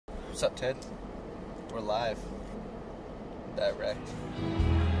What's up, Ted? We're live. Direct.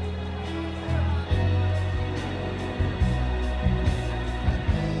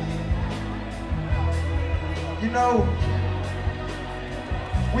 You know,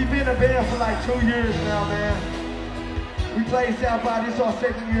 we've been a band for like 2 years now, man. We played South by, this is our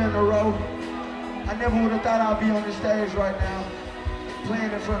 2nd year in a row. I never would have thought I'd be on the stage right now,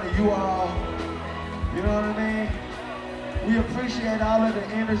 playing in front of you all. You know what I mean? We appreciate all of the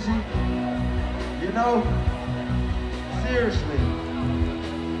energy. You know, seriously.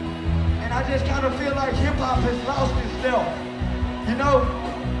 And I just kind of feel like hip-hop has lost itself, you know?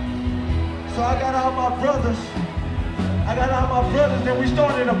 So I got all my brothers, and we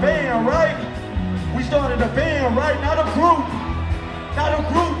started a band, right? We started a band, right? Not a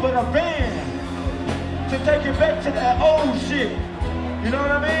group, but a band. To take it back to that old shit. You know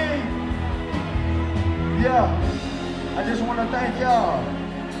what I mean? Yeah. I just want to thank y'all.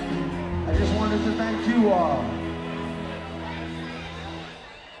 I just wanted to thank you all.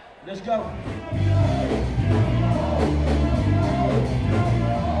 Let's go.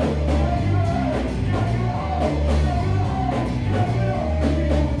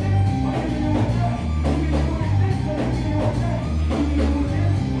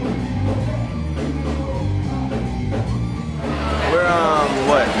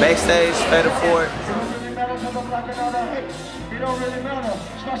 Backstage, Better for it. It don't really matter.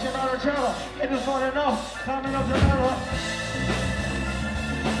 Smashing out each other. It just fun enough. Climbing up the ladder.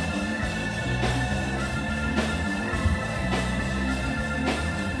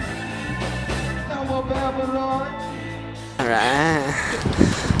 No more Babylon. Alright.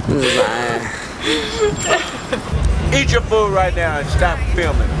 Eat your food right now and stop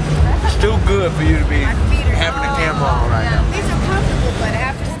filming. It's too good for you to be having the camera on right now. These are comfortable, but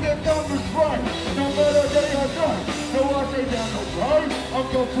after no matter day or night, no I say down no right. I'm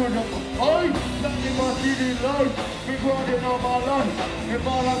gonna put up a fight. Nothing my CD life. Been grinding all my life. If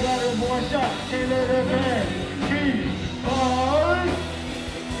all I got is one shot, can't let it man be mine.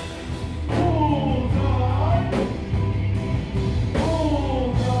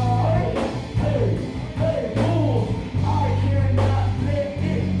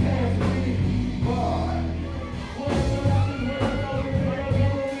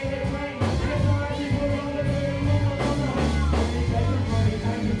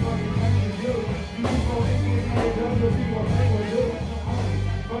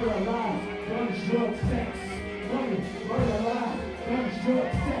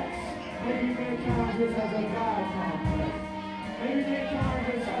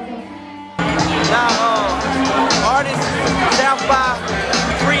 Now, artists, South by,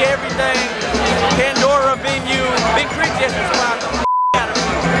 free everything, Pandora venue, Big Creek just is wild.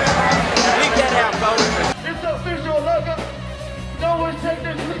 Leave that out, folks. It's official, logo. No one take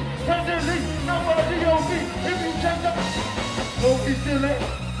this lead. Take this lead. Nobody DOB. If you check the Colby still ain't.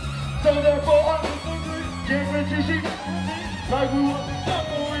 So therefore, I'm get rich and sheep. Like we want to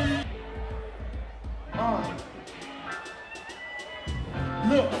tumbleweed.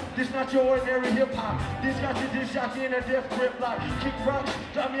 Look, this not your ordinary hip-hop. This got you dish shock in a death grip like kick rocks,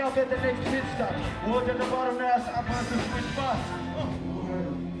 drop me off at the next pit stop. Wood at the bottom now, so I'm going to switch spots.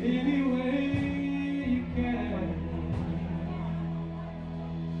 Any way you can.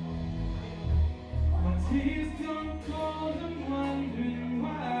 My tears don't cold, I'm wondering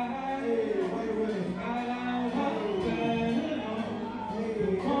why.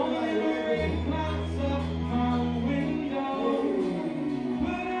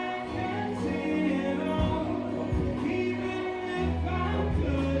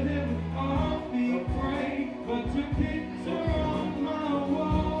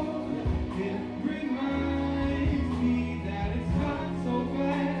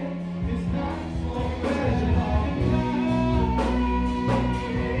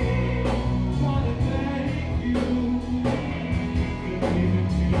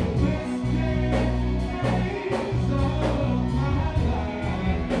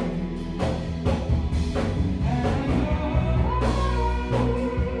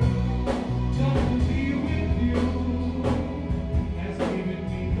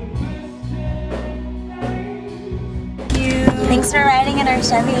 Thanks for riding in our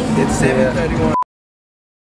Chevy. It's 7:31.